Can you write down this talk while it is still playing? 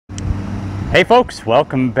Hey folks,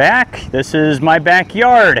 welcome back. This is my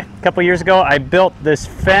backyard. A couple years ago I built this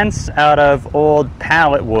fence out of old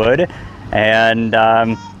pallet wood, and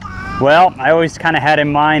well, I always kind of had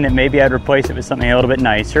in mind that maybe I'd replace it with something a little bit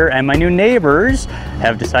nicer, and my new neighbors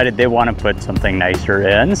have decided they want to put something nicer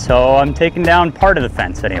in, so I'm taking down part of the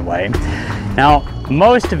fence anyway. Now,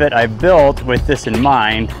 most of it I built with this in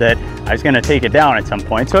mind, that I was going to take it down at some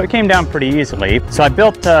point, so it came down pretty easily. So I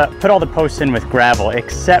put all the posts in with gravel,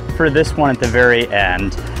 except for this one at the very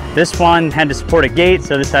end. This one had to support a gate,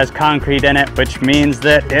 so this has concrete in it, which means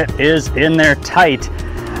that it is in there tight.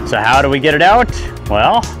 So how do we get it out?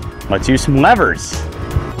 Well, let's use some levers.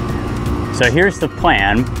 So here's the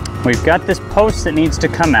plan. We've got this post that needs to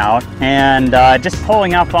come out, and just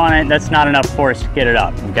pulling up on it, that's not enough force to get it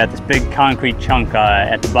up. We've got this big concrete chunk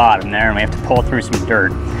at the bottom there, and we have to pull through some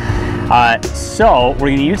dirt. So we're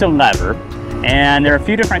gonna use a lever, and there are a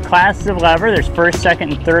few different classes of lever. There's first,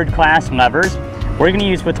 second, and third class levers. We're gonna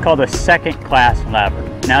use what's called a second class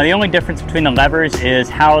lever. Now the only difference between the levers is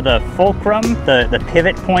how the fulcrum, the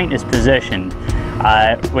pivot point, is positioned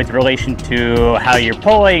with relation to how you're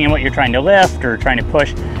pulling and what you're trying to lift or trying to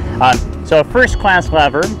push. So a first class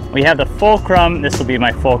lever, we have the fulcrum. This will be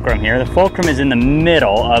my fulcrum here. The fulcrum is in the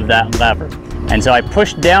middle of that lever. And so I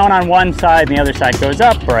push down on one side and the other side goes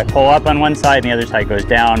up, or I pull up on one side and the other side goes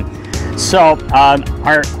down. So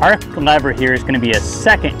our lever here is going to be a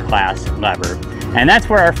second class lever. And that's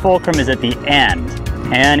where our fulcrum is at the end.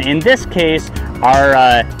 And in this case,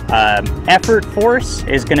 our effort force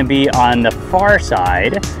is going to be on the far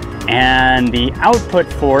side, and the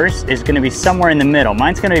output force is going to be somewhere in the middle.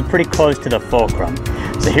 Mine's going to be pretty close to the fulcrum.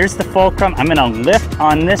 So here's the fulcrum. I'm going to lift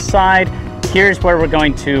on this side. Here's where we're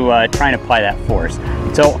going to try and apply that force.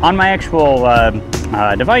 So on my actual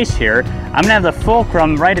device here, I'm going to have the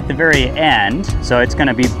fulcrum right at the very end. So it's going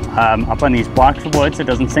to be up on these blocks of wood so it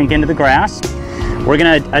doesn't sink into the grass. We're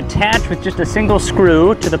going to attach with just a single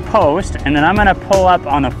screw to the post, and then I'm going to pull up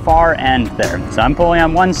on the far end there. So I'm pulling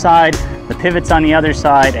on one side, the pivot's on the other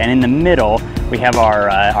side, and in the middle we have our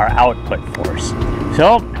output force.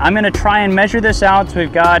 So I'm going to try and measure this out. So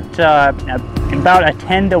we've got about a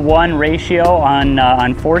 10-to-1 ratio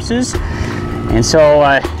on forces. And so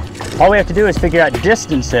all we have to do is figure out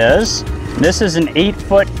distances. This is an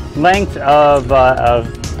 8-foot length of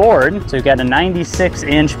board, so we've got a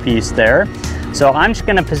 96-inch piece there. So I'm just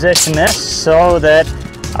going to position this so that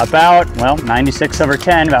about, well, 96 over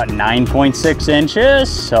 10, about 9.6 inches.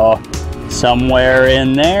 So somewhere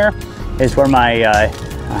in there is where my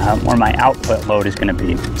output load is going to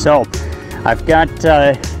be. So I've got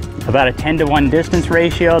about a 10-to-1 distance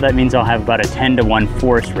ratio. That means I'll have about a 10-to-1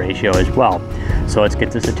 force ratio as well. So let's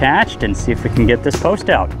get this attached and see if we can get this post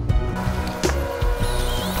out.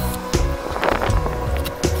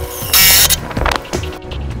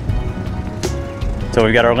 So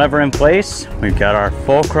we've got our lever in place, we've got our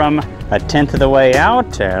fulcrum a 1/10 of the way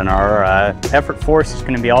out, and our effort force is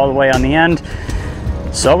going to be all the way on the end.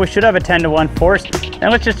 So we should have a 10-to-1 force, and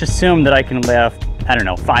let's just assume that I can lift, I don't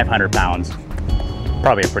know, 500 pounds.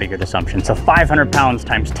 Probably a pretty good assumption. So 500 pounds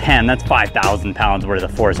times 10, that's 5,000 pounds worth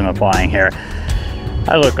of force I'm applying here.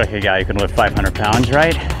 I look like a guy who can lift 500 pounds,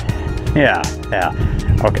 right? Yeah.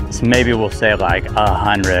 Okay, so maybe we'll say like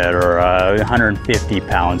 100 or 150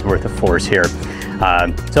 pounds worth of force here.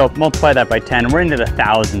 So multiply that by 10, and we're into the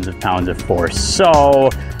thousands of pounds of force. So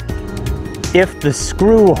if the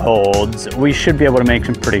screw holds, we should be able to make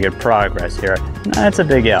some pretty good progress here. That's a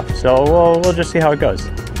big if, so we'll just see how it goes.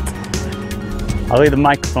 I'll leave the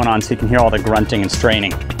microphone on so you can hear all the grunting and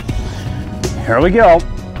straining. Here we go.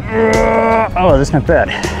 Oh, that's not bad.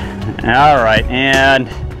 All right, and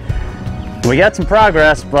we got some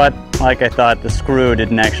progress, but like I thought, the screw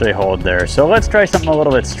didn't actually hold there. So let's try something a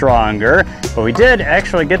little bit stronger. But we did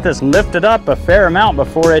actually get this lifted up a fair amount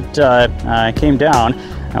before it came down.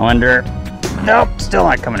 I wonder, nope, still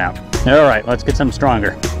not coming out. All right, let's get something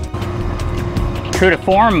stronger. True to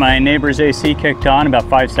form, my neighbor's AC kicked on about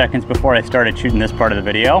 5 seconds before I started shooting this part of the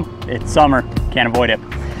video. It's summer, can't avoid it.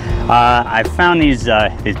 I found these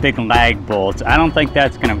big lag bolts. I don't think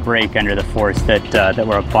that's going to break under the force that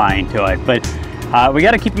we're applying to it. But we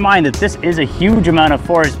got to keep in mind that this is a huge amount of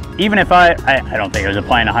force. Even if I don't think I was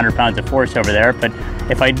applying 100 pounds of force over there, but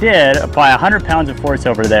if I did apply 100 pounds of force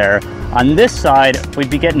over there, on this side we'd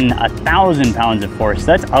be getting 1,000 pounds of force.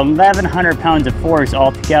 That's 1,100 pounds of force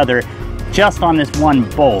altogether, just on this one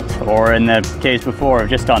bolt, or in the case before,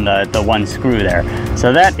 just on the one screw there.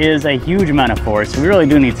 So that is a huge amount of force. We really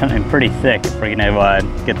do need something pretty thick if we're gonna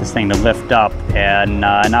get this thing to lift up and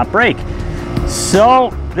not break.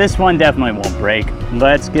 So this one definitely won't break.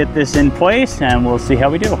 Let's get this in place and we'll see how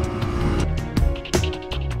we do.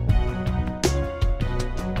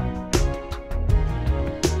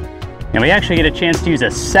 And we actually get a chance to use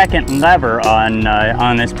a second lever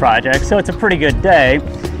on this project, so it's a pretty good day.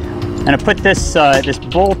 And I put this this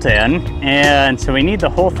bolt in, and so we need the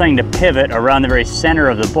whole thing to pivot around the very center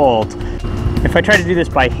of the bolt. If I try to do this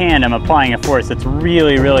by hand, I'm applying a force that's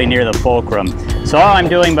really, really near the fulcrum. So all I'm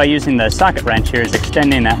doing by using the socket wrench here is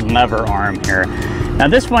extending that lever arm here. Now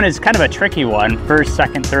this one is kind of a tricky one, first,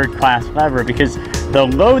 second, third class lever, because the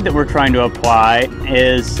load that we're trying to apply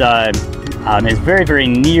is very, very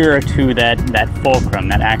near to that fulcrum,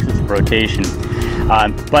 that axis of rotation.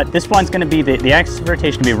 But this one's going to be, the axis of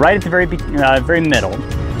rotation will be right at the very middle.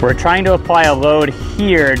 We're trying to apply a load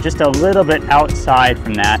here, just a little bit outside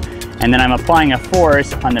from that, and then I'm applying a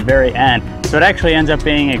force on the very end. So it actually ends up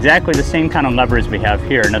being exactly the same kind of lever as we have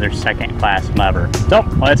here, another second class lever. So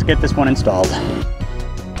let's get this one installed.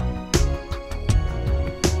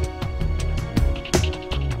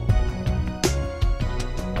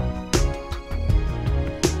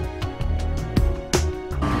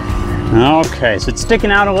 Okay, so it's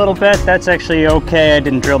sticking out a little bit. That's actually okay. I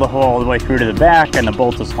didn't drill the hole all the way through to the back, and the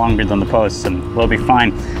bolt is longer than the post, and we'll be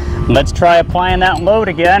fine. Let's try applying that load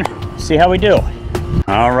again, see how we do.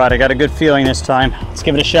 All right, I got a good feeling this time. Let's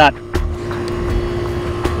give it a shot.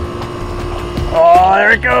 Oh,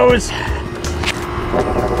 there it goes.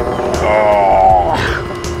 Oh.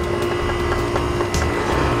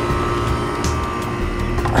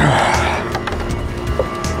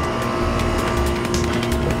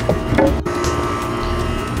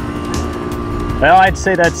 Well, I'd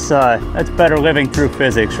say that's better living through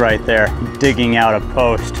physics right there. Digging out a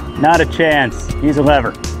post. Not a chance. Use a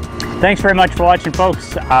lever. Thanks very much for watching,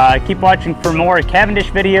 folks. Keep watching for more Cavendish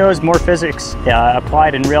videos, more physics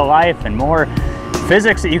applied in real life, and more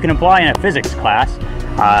physics that you can apply in a physics class.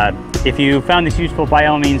 If you found this useful, by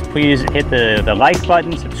all means, please hit the like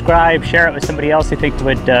button, subscribe, share it with somebody else you think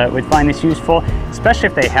would find this useful, especially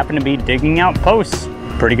if they happen to be digging out posts.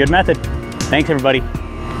 Pretty good method. Thanks, everybody.